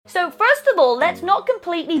So first of all, let's not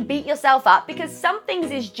completely beat yourself up because some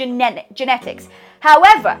things is genetics.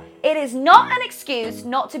 However, it is not an excuse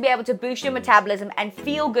not to be able to boost your metabolism and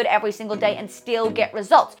feel good every single day and still get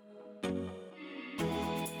results.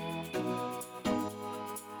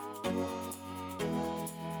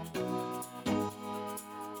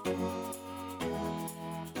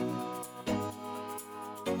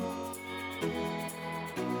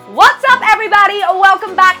 What's up, everybody?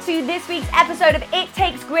 Welcome back to this week's episode of It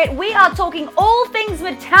Takes Grit. We are talking all things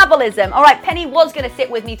metabolism. All right, Penny was going to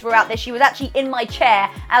sit with me throughout this. She was actually in my chair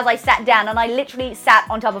as I sat down, and I literally sat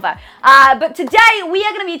on top of her. But today, we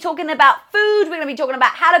are going to be talking about food. We're going to be talking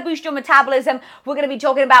about how to boost your metabolism. We're going to be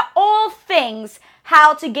talking about all things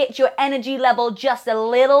how to get your energy level just a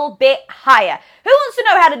little bit higher. Who wants to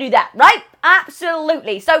know how to do that, right?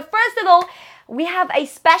 Absolutely. So first of all, we have a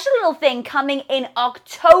special little thing coming in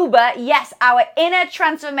October. Yes, our Inner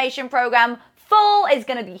Transformation Program Fall is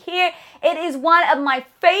going to be here. It is one of my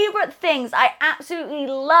favorite things. I absolutely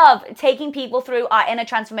love taking people through our Inner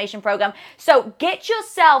Transformation Program. So get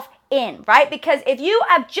yourself in, right? Because if you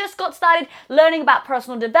have just got started learning about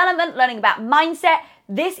personal development, learning about mindset,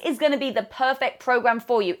 this is going to be the perfect program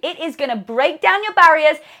for you. It is going to break down your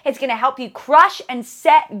barriers. It's going to help you crush and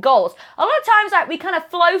set goals. A lot of times, we kind of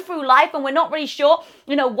flow through life and we're not really sure,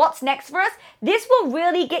 what's next for us. This will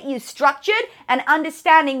really get you structured and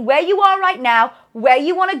understanding where you are right now, where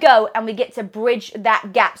you want to go, and we get to bridge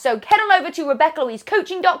that gap. So head on over to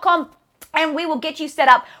RebeccaLouiseCoaching.com. and we will get you set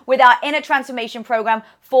up with our Inner Transformation Program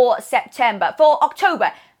for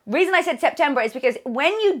October. Reason I said September is because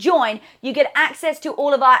when you join, you get access to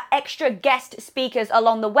all of our extra guest speakers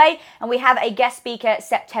along the way. And we have a guest speaker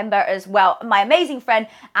September as well, my amazing friend,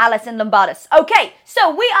 Alison Lombardis. Okay, so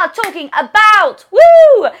we are talking about,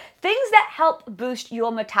 things that help boost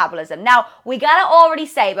your metabolism. Now, we gotta already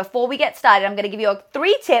say, before we get started, I'm gonna give you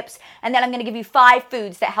 3 tips, and then I'm gonna give you 5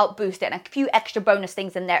 foods that help boost it, and a few extra bonus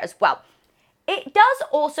things in there as well. It does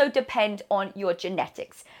also depend on your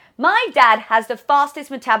genetics. My dad has the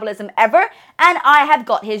fastest metabolism ever, and I have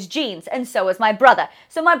got his genes, and so has my brother.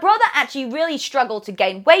 So my brother actually really struggled to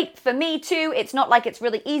gain weight. For me too, it's not like it's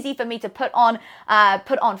really easy for me to put on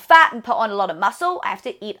fat and put on a lot of muscle. I have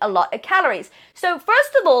to eat a lot of calories. So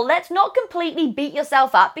first of all, let's not completely beat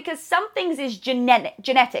yourself up because some things is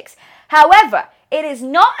genetics. However, it is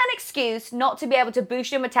not an excuse not to be able to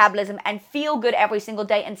boost your metabolism and feel good every single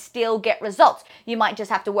day and still get results. You might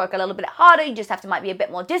just have to work a little bit harder. You just might be a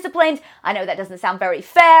bit more disciplined. I know that doesn't sound very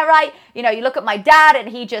fair, right? You look at my dad and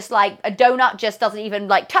he just a donut just doesn't even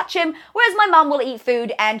touch him. Whereas my mum will eat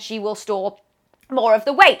food and she will store more of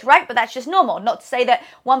the weight, right? But that's just normal. Not to say that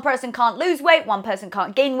one person can't lose weight, one person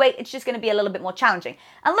can't gain weight. It's just going to be a little bit more challenging.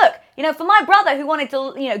 And look, for my brother who wanted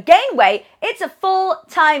to, gain weight, it's a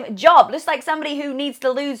full-time job. Just like somebody who needs to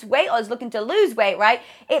lose weight or is looking to lose weight, right?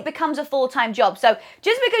 It becomes a full-time job. So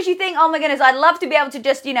just because you think, oh my goodness, I'd love to be able to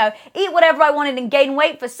just, eat whatever I wanted and gain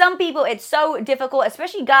weight, for some people it's so difficult,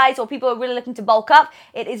 especially guys or people who are really looking to bulk up.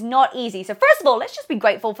 It is not easy. So first of all, let's just be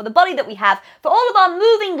grateful for the body that we have, for all of our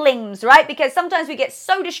moving limbs, right? Because sometimes we get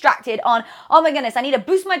so distracted on, oh my goodness, I need to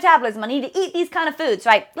boost my metabolism, I need to eat these kind of foods,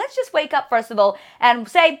 right? Let's just wake up first of all and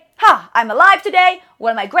say, I'm alive today.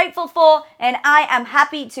 What am I grateful for? And I am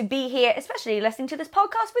happy to be here, especially listening to this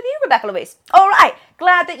podcast with you, Rebecca Louise. All right,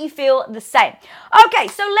 glad that you feel the same. Okay,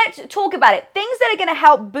 so let's talk about it. Things that are going to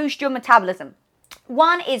help boost your metabolism.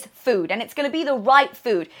 One is food, and it's going to be the right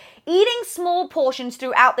food. Eating small portions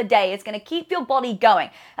throughout the day is going to keep your body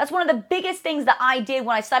going. That's one of the biggest things that I did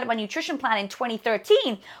when I started my nutrition plan in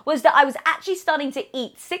 2013, was that I was actually starting to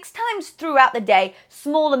eat 6 times throughout the day,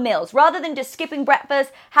 smaller meals. Rather than just skipping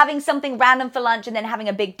breakfast, having something random for lunch, and then having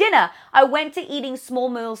a big dinner, I went to eating small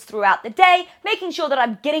meals throughout the day, making sure that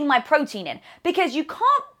I'm getting my protein in. Because you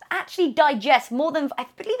can't actually digest more than, I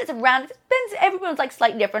believe it's around, it depends, everyone's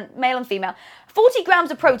slightly different, male and female, 40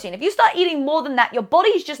 grams of protein. If you start eating more than that, your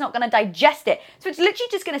body's just not going to digest it. So it's literally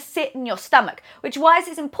just going to sit in your stomach, which is why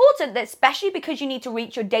it's important that, especially because you need to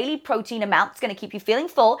reach your daily protein amount, it's going to keep you feeling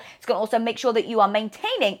full. It's going to also make sure that you are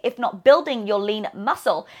maintaining, if not building, your lean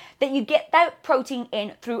muscle, that you get that protein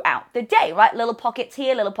in throughout the day, right? Little pockets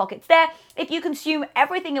here, little pockets there. If you consume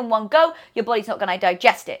everything in one go, your body's not going to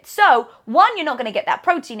digest it. So 1, you're not going to get that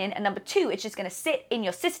protein in, and number 2, it's just going to sit in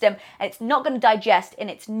your system and it's not going to digest, and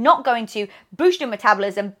it's not going to boost your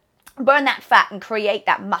metabolism burn that fat and create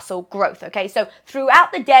that muscle growth, okay? So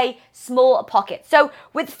throughout the day, small pockets. So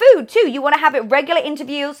with food too, you want to have it regular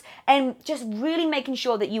intervals and just really making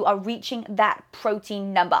sure that you are reaching that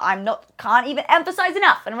protein number. Can't even emphasize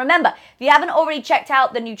enough. And remember, if you haven't already checked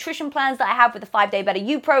out the nutrition plans that I have with the 5-Day Better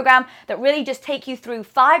You program that really just take you through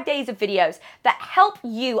 5 days of videos that help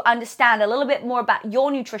you understand a little bit more about your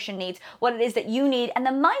nutrition needs, what it is that you need, and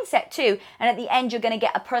the mindset too. And at the end, you're going to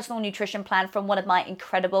get a personal nutrition plan from one of my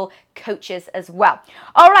incredible coaches as well.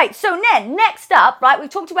 All right, so then next up, right, we've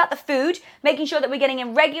talked about the food, making sure that we're getting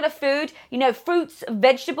in regular food, fruits,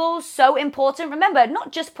 vegetables, so important. Remember,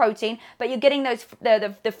 not just protein, but you're getting those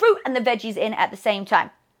the fruit and the veggies in at the same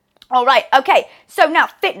time. All right, okay, so now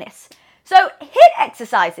fitness. So HIIT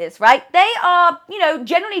exercises, right? They are,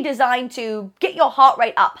 generally designed to get your heart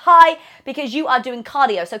rate up high because you are doing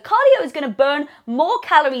cardio. So cardio is going to burn more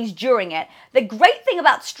calories during it. The great thing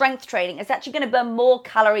about strength training is actually going to burn more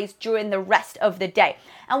calories during the rest of the day.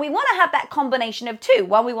 And we want to have that combination of two.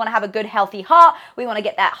 One, we want to have a good healthy heart. We want to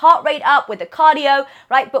get that heart rate up with the cardio,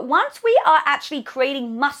 right? But once we are actually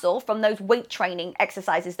creating muscle from those weight training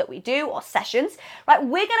exercises that we do or sessions, right,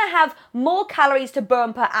 we're going to have more calories to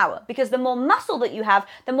burn per hour because the more muscle that you have,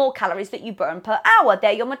 the more calories that you burn per hour.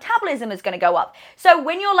 There, your metabolism is going to go up. So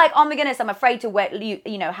when you're like, oh my goodness, I'm afraid to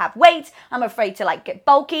have weight, I'm afraid to get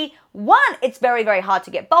bulky. One, it's very, very hard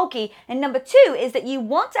to get bulky. And number two is that you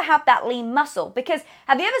want to have that lean muscle because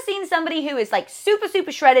have you ever seen somebody who is super,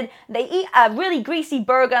 super shredded? They eat a really greasy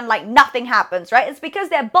burger and nothing happens, right? It's because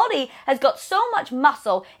their body has got so much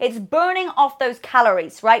muscle, it's burning off those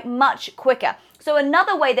calories, right? Much quicker. So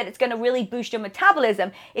another way that it's going to really boost your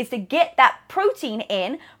metabolism is to get that protein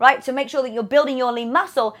in, right? To make sure that you're building your lean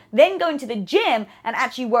muscle, then going to the gym and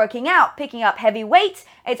actually working out, picking up heavy weights.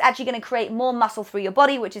 It's actually going to create more muscle through your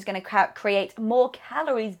body, which is going to create more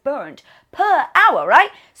calories burned per hour, right?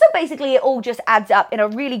 So basically it all just adds up in a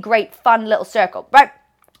really great, fun little circle, right?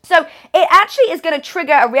 So it actually is going to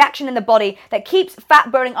trigger a reaction in the body that keeps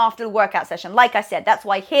fat burning after the workout session. Like I said, that's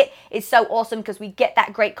why HIIT is so awesome because we get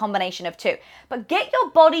that great combination of two. But get your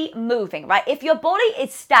body moving, right? If your body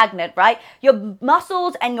is stagnant, right, your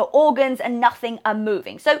muscles and your organs and nothing are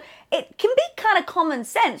moving. So it can be kind of common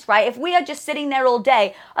sense, right? If we are just sitting there all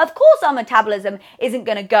day, of course our metabolism isn't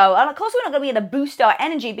going to go. And of course we're not going to be able to boost our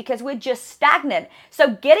energy because we're just stagnant.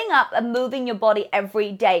 So getting up and moving your body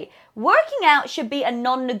every day. Working out should be a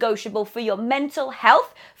non-negotiable for your mental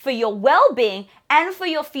health, for your well-being, and for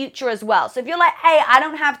your future as well. So if you're like, hey, I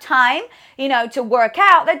don't have time, to work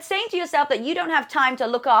out, that's saying to yourself that you don't have time to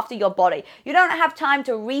look after your body. You don't have time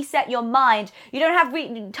to reset your mind. You don't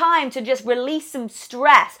have time to just release some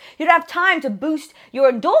stress. You don't have time to boost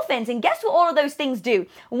your endorphins. And guess what all of those things do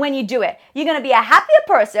when you do it? You're going to be a happier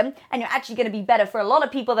person and you're actually going to be better for a lot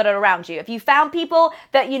of people that are around you. If you found people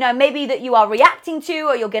that, maybe that you are reacting to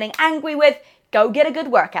or you're getting angry with, go get a good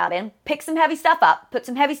workout in, pick some heavy stuff up, put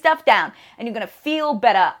some heavy stuff down, and you're going to feel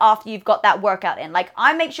better after you've got that workout in.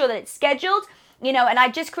 I make sure that it's scheduled, and I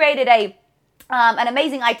just created an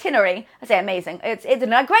amazing itinerary. I say amazing. It's a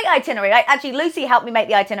great itinerary. Actually, Lucy helped me make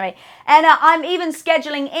the itinerary. And I'm even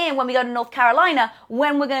scheduling in when we go to North Carolina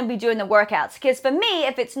when we're going to be doing the workouts. Because for me,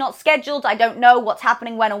 if it's not scheduled, I don't know what's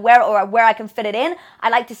happening when and where or where I can fit it in. I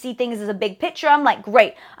like to see things as a big picture. I'm like,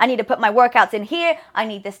 great, I need to put my workouts in here. I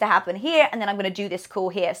need this to happen here. And then I'm going to do this cool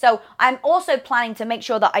here. So I'm also planning to make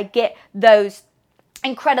sure that I get those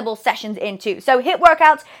incredible sessions into. So HIIT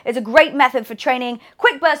workouts is a great method for training,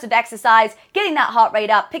 quick bursts of exercise, getting that heart rate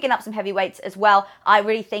up, picking up some heavy weights as well. I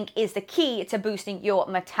really think is the key to boosting your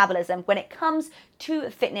metabolism when it comes to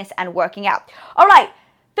fitness and working out. All right,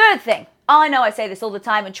 third thing. I know I say this all the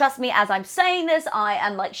time, and trust me, as I'm saying this, I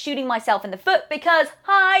am shooting myself in the foot because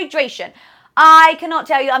hydration. I cannot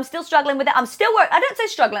tell you, I'm still struggling with it. I don't say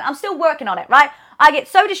struggling, I'm still working on it, right? I get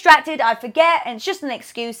so distracted, I forget, and it's just an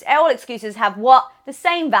excuse. All excuses have what? The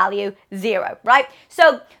same value, 0, right?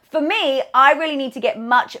 So for me, I really need to get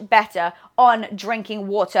much better on drinking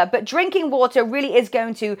water. But drinking water really is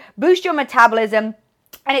going to boost your metabolism,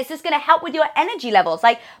 and it's just going to help with your energy levels.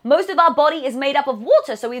 Most of our body is made up of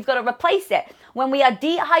water, so we've got to replace it. When we are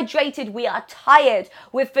dehydrated, we are tired,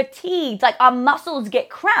 we're fatigued, our muscles get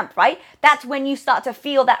cramped, right? That's when you start to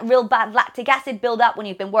feel that real bad lactic acid build up when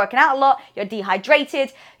you've been working out a lot, you're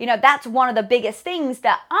dehydrated. That's one of the biggest things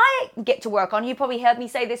that I get to work on. You probably heard me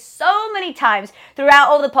say this so many times throughout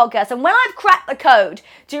all the podcasts. And when I've cracked the code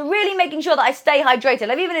to really making sure that I stay hydrated,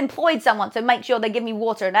 I've even employed someone to make sure they give me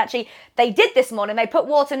water. And actually, they did this morning. They put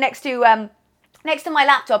water next to next to my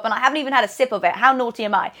laptop and I haven't even had a sip of it. How naughty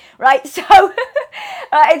am I, right? So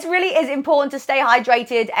it really is important to stay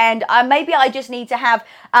hydrated, and maybe I just need to have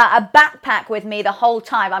a backpack with me the whole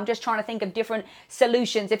time. I'm just trying to think of different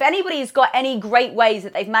solutions. If anybody's got any great ways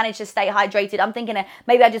that they've managed to stay hydrated, I'm thinking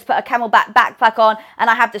maybe I just put a CamelBak backpack on and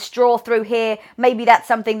I have the straw through here. Maybe that's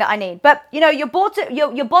something that I need. But,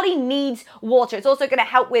 your body needs water. It's also going to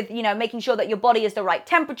help with, making sure that your body is the right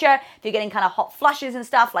temperature. If you're getting kind of hot flushes and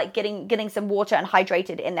stuff, like getting some water and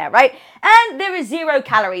hydrated in there, right? And there is 0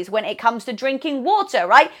 calories when it comes to drinking water,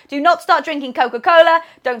 right? Do not start drinking Coca-Cola.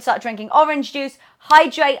 Don't start drinking orange juice.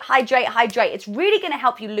 Hydrate, hydrate, hydrate. It's really going to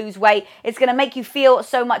help you lose weight. It's going to make you feel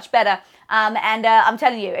so much better. And I'm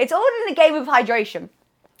telling you, it's all in the game of hydration.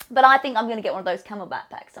 But I think I'm going to get one of those CamelBak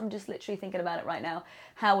packs. I'm just literally thinking about it right now.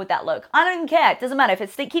 How would that look? I don't even care. It doesn't matter.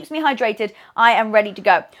 If it keeps me hydrated, I am ready to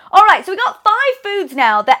go. All right, so we got 5 foods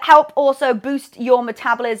now that help also boost your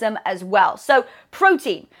metabolism as well. So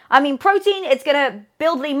protein. Protein, it's going to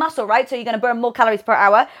build lean muscle, right? So you're going to burn more calories per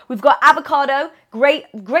hour. We've got avocado.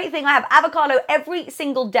 Great thing. I have avocado every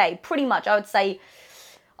single day, pretty much.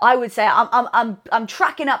 I would say I'm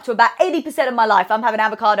tracking up to about 80% of my life. I'm having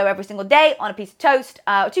avocado every single day on a piece of toast,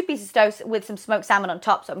 2 pieces of toast with some smoked salmon on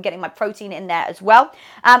top. So I'm getting my protein in there as well.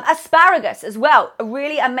 Asparagus as well, a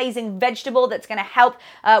really amazing vegetable that's going to help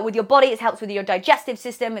with your body. It helps with your digestive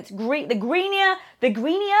system. It's green. The greener,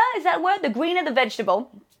 is that a word? The greener the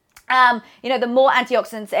vegetable, the more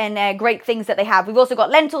antioxidants and great things that they have. We've also got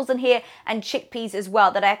lentils in here and chickpeas as well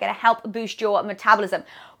that are going to help boost your metabolism.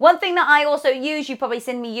 One thing that I also use, you've probably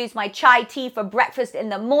seen me use my chai tea for breakfast in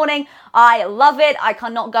the morning. I love it. I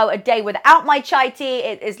cannot go a day without my chai tea.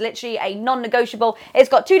 It is literally a non-negotiable. It's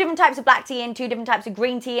got 2 different types of black tea in, 2 different types of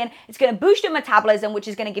green tea in. It's going to boost your metabolism, which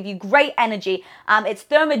is going to give you great energy. It's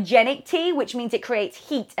thermogenic tea, which means it creates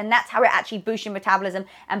heat, and that's how it actually boosts your metabolism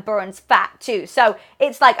and burns fat too. So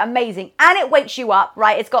it's like amazing, and it wakes you up,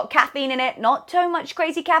 right? It's got caffeine in it, not too much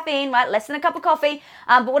crazy caffeine, right? Less than a cup of coffee.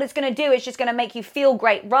 But what it's going to do is just going to make you feel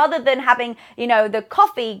great. Rather than having, the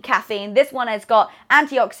coffee caffeine, this one has got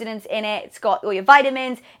antioxidants in it. It's got all your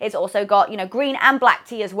vitamins. It's also got, green and black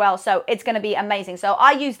tea as well. So it's going to be amazing. So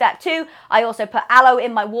I use that too. I also put aloe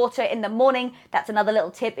in my water in the morning. That's another little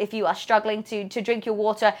tip if you are struggling to drink your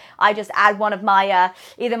water. I just add one of my,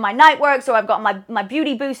 either my Nightworks, or I've got my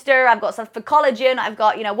beauty booster. I've got some for collagen. I've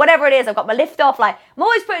got, whatever it is. I've got my lift off. Like, I'm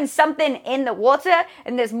always putting something in the water,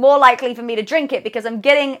 and it's more likely for me to drink it because I'm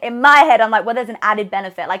getting, in my head, I'm like, well, there's an added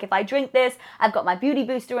benefit. Like if I drink this, I've got my beauty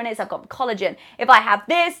booster in it, so I've got collagen. If I have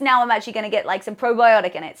this, now I'm actually going to get like some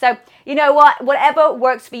probiotic in it. So you know what, whatever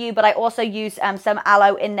works for you, but I also use some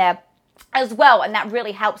aloe in there as well, and that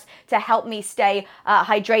really helps to help me stay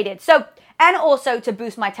hydrated. So, and also to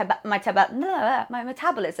boost my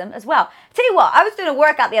metabolism as well. Tell you what, I was doing a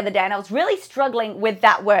workout the other day and I was really struggling with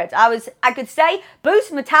that word. I could say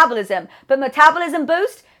boost metabolism, but metabolism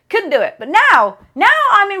boost, couldn't do it. But now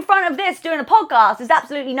I'm in front of this doing a podcast. There's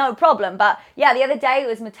absolutely no problem. But yeah, the other day it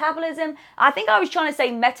was metabolism. I think I was trying to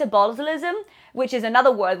say metabolism, which is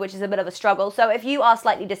another word, which is a bit of a struggle. So if you are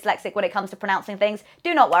slightly dyslexic when it comes to pronouncing things,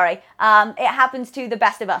 do not worry. It happens to the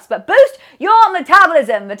best of us. But boost your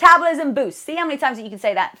metabolism boost. See how many times that you can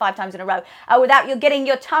say that 5 times in a row without you getting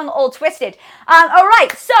your tongue all twisted. All right,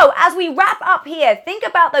 so as we wrap up here, think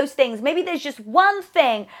about those things. Maybe there's just one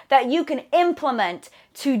thing that you can implement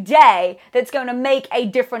today that's going to make a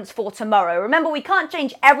difference for tomorrow. Remember, we can't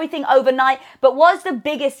change everything overnight, but what's the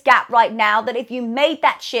biggest gap right now that if you made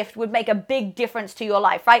that shift would make a big difference to your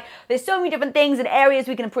life, right? There's so many different things and areas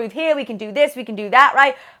we can improve here, we can do this, we can do that,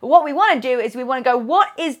 right? But what we want to do is we want to go,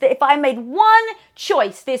 if I made one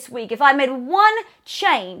choice this week, if I made one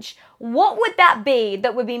change, what would that be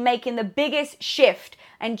that would be making the biggest shift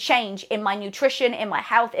and change in my nutrition, in my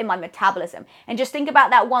health, in my metabolism? And just think about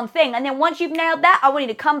that one thing. And then once you've nailed that, I want you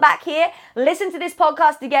to come back here, listen to this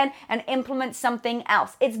podcast again, and implement something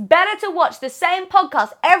else. It's better to watch the same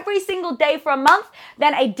podcast every single day for a month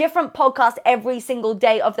than a different podcast every single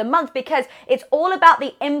day of the month, because it's all about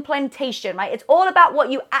the implementation, right? It's all about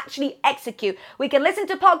what you actually execute. We can listen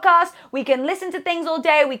to podcasts, we can listen to things all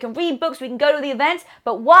day, we can read books, we can go to the events,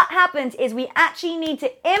 but what happens is we actually need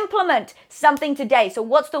to implement something today. So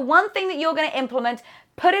what's the one thing that you're going to implement?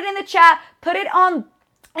 Put it in the chat, put it on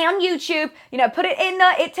on YouTube, put it in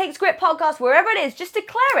the It Takes Grit podcast, wherever it is, just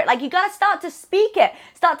declare it. Like, you got to start to speak it,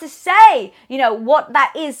 start to say, what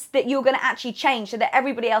that is that you're going to actually change so that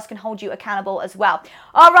everybody else can hold you accountable as well.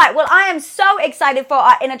 All right, well, I am so excited for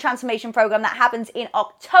our Inner Transformation program that happens in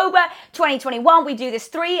October 2021. We do this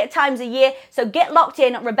 3 times a year, so get locked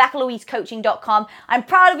in at RebeccaLouiseCoaching.com. I'm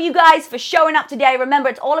proud of you guys for showing up today. Remember,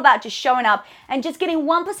 it's all about just showing up and just getting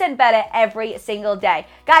 1% better every single day.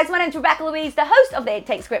 Guys, my name's Rebecca Louise, the host of the It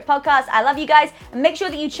Takes Grit podcast. I love you guys, and make sure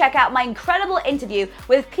that you check out my incredible interview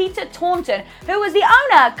with Peter Taunton, who was the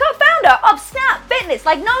owner, co-founder of Snap Fitness.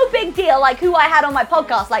 Like, no big deal like who I had on my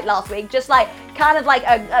podcast like last week, just like kind of like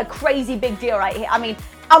a crazy big deal right here. I mean,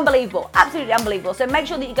 unbelievable, absolutely unbelievable. So make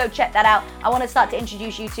sure that you go check that out. I want to start to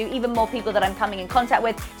introduce you to even more people that I'm coming in contact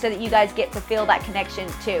with so that you guys get to feel that connection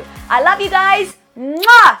too. I love you guys.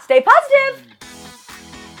 Mwah! Stay positive.